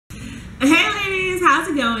how's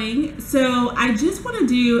it going? So I just want to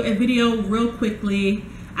do a video real quickly,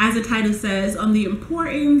 as the title says, on the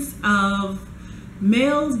importance of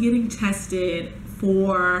males getting tested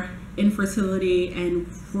for infertility and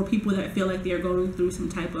for people that feel like they're going through some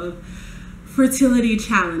type of fertility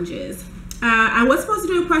challenges. I was supposed to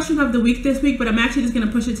do a question of the week this week, but I'm actually just going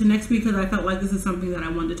to push it to next week because I felt like this is something that I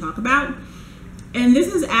wanted to talk about. And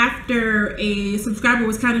this is after a subscriber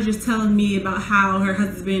was kind of just telling me about how her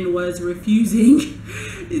husband was refusing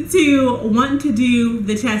to want to do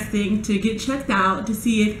the testing to get checked out to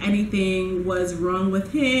see if anything was wrong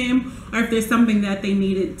with him or if there's something that they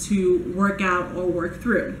needed to work out or work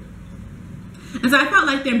through. And so I felt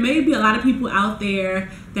like there may be a lot of people out there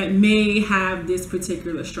that may have this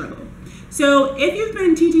particular struggle. So if you've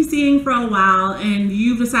been TTCing for a while and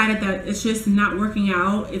you've decided that it's just not working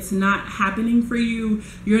out, it's not happening for you,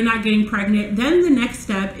 you're not getting pregnant, then the next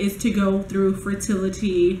step is to go through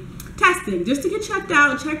fertility testing, just to get checked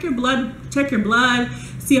out, check your blood,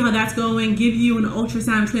 see how that's going, give you an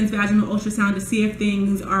ultrasound, transvaginal ultrasound to see if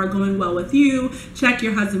things are going well with you, check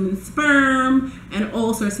your husband's sperm, and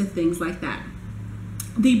all sorts of things like that.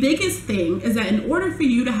 The biggest thing is that in order for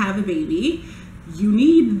you to have a baby, you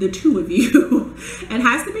need the two of you. It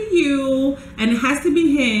has to be you and it has to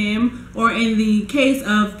be him, or in the case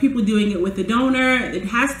of people doing it with the donor, it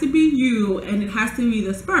has to be you and it has to be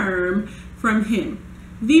the sperm from him.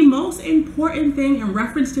 The most important thing in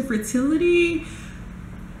reference to fertility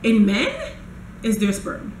in men is their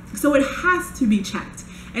sperm. So it has to be checked.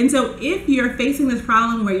 And so if you're facing this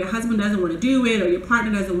problem where your husband doesn't want to do it or your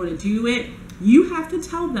partner doesn't want to do it, you have to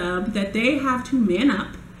tell them that they have to man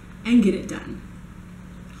up and get it done.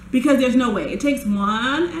 Because there's no way. It takes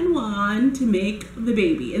one and one to make the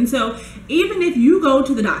baby. And so even if you go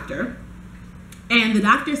to the doctor and the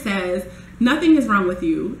doctor says nothing is wrong with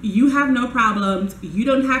you, you have no problems, you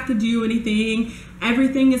don't have to do anything,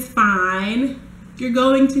 everything is fine, you're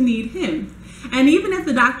going to need him. And even if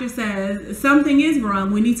the doctor says something is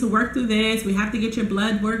wrong, we need to work through this, we have to get your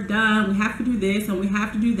blood work done, we have to do this and we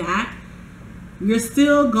have to do that, you're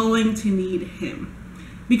still going to need him.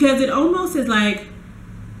 Because it almost is like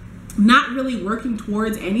not really working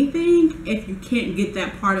towards anything if you can't get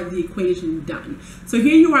that part of the equation done. So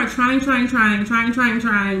here you are trying,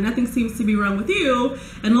 nothing seems to be wrong with you,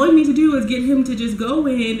 and all you need to do is get him to just go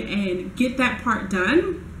in and get that part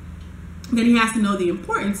done. Then he has to know the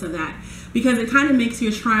importance of that, because it kind of makes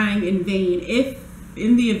your trying in vain if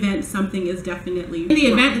in the event something is definitely wrong. In the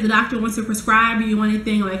event that the doctor wants to prescribe you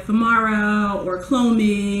anything like Femara or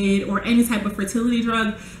Clomid or any type of fertility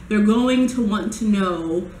drug, they're going to want to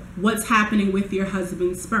know what's happening with your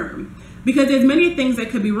husband's sperm, because there's many things that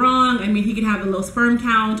could be wrong. I mean, he could have a low sperm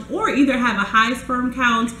count, or either have a high sperm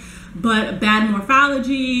count but bad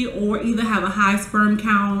morphology, or either have a high sperm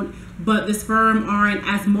count but the sperm aren't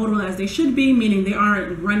as motile as they should be, meaning they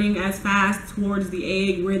aren't running as fast towards the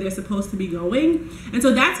egg where they're supposed to be going. And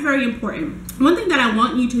so that's very important. One thing that I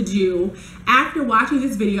want you to do after watching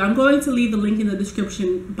this video, I'm going to leave the link in the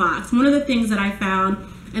description box. One of the things that I found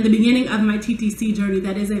in the beginning of my TTC journey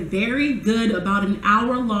that is a very good, about an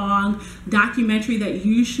hour-long documentary that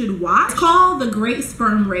you should watch. It's called The Great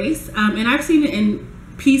Sperm Race, and I've seen it in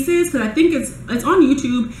pieces because I think it's on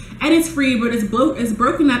YouTube and it's free, but it's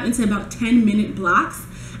broken up into about 10-minute blocks.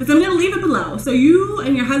 And so I'm going to leave it below, so you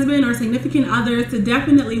and your husband or significant others to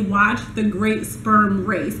definitely watch The Great Sperm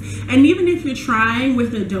Race. And even if you're trying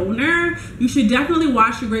with a donor, you should definitely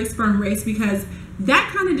watch The Great Sperm Race, because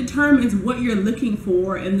that kind of determines what you're looking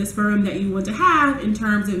for in the sperm that you want to have in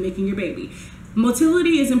terms of making your baby.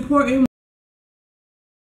 Motility is important.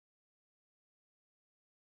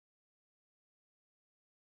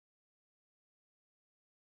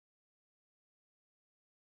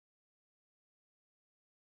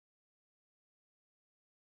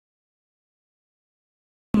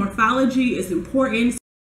 Morphology is important.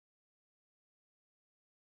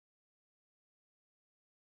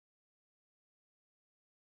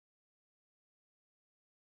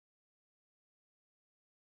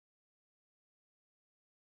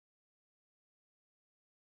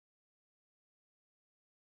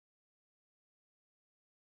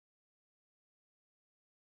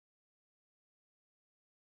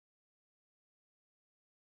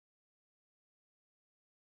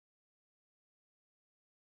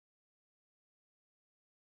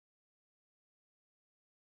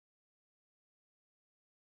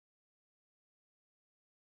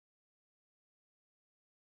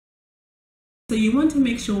 So you want to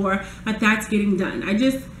make sure that that's getting done. I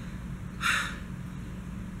just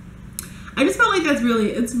felt like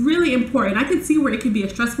it's really important. I could see where it could be a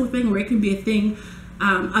stressful thing, where it could be a thing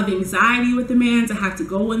of anxiety with the man to have to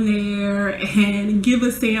go in there and give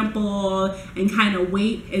a sample and kind of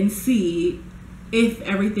wait and see if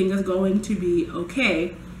everything is going to be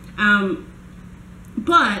okay.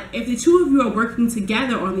 But if the two of you are working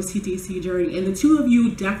together on this TTC journey and the two of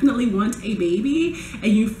you definitely want a baby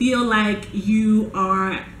and you feel like you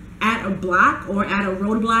are at a block or at a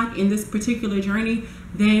roadblock in this particular journey,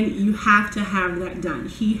 then you have to have that done.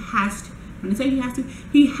 He has to. When I say he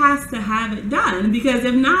has to have it done, because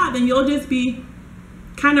if not, then you'll just be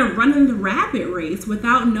kind of running the rabbit race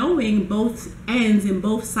without knowing both ends and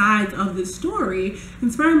both sides of the story.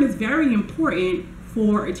 And sperm is very important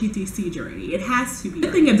for a TTC journey. It has to be.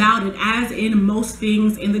 The thing about it, as in most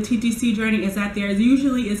things in the TTC journey, is that there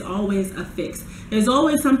usually is always a fix. There's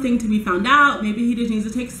always something to be found out. Maybe he just needs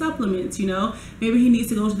to take supplements, you know? Maybe he needs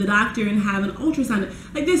to go to the doctor and have an ultrasound.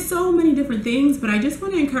 Like, there's so many different things, but I just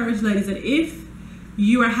want to encourage ladies that if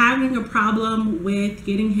you are having a problem with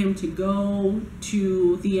getting him to go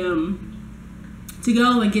to the to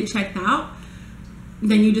go and get checked out,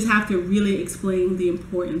 then you just have to really explain the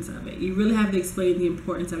importance of it. You really have to explain the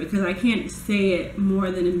importance of it, because I can't say it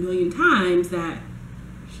more than a million times that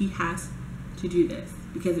he has to do this,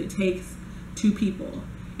 because it takes two people.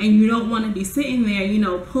 And you don't want to be sitting there, you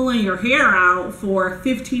know, pulling your hair out for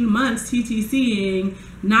 15 months TTCing,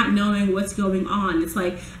 not knowing what's going on. It's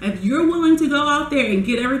like, if you're willing to go out there and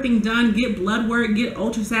get everything done, get blood work, get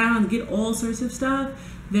ultrasounds, get all sorts of stuff,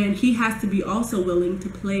 then he has to be also willing to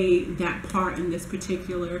play that part in this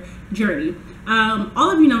particular journey. All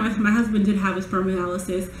of you know my husband did have a sperm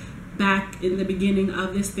analysis back in the beginning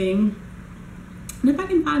of this thing. And if I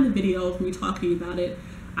can find the video of me talking about it,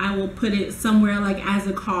 I will put it somewhere like as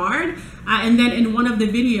a card. And then in one of the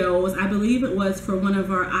videos, I believe it was for one of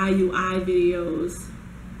our IUI videos,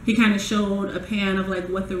 he kind of showed a pan of like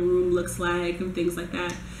what the room looks like and things like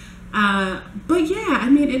that. But yeah, I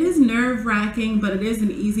mean, it is nerve-wracking, but it is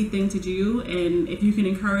an easy thing to do. And if you can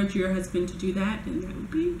encourage your husband to do that, then that would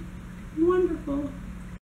be wonderful.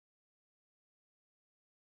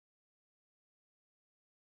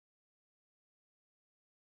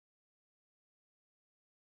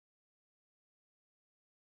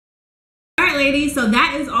 Ladies, so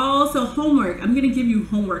that is all. So homework, I'm gonna give you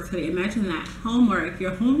homework today. Imagine that. Homework.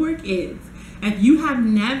 Your homework is, if you have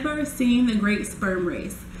never seen The Great Sperm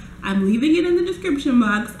Race, I'm leaving it in the description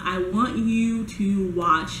box. I want you to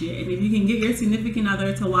watch it, and if you can get your significant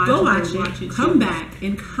other to watch it, come back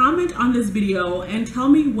and comment on this video and tell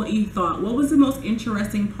me what you thought. What was the most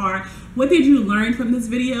interesting part? What did you learn from this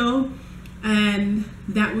video? And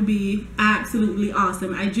that would be absolutely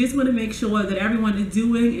awesome. I just want to make sure that everyone is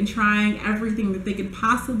doing and trying everything that they could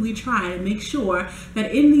possibly try to make sure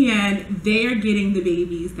that in the end, they are getting the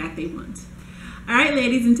babies that they want. All right,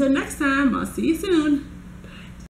 ladies, until next time, I'll see you soon.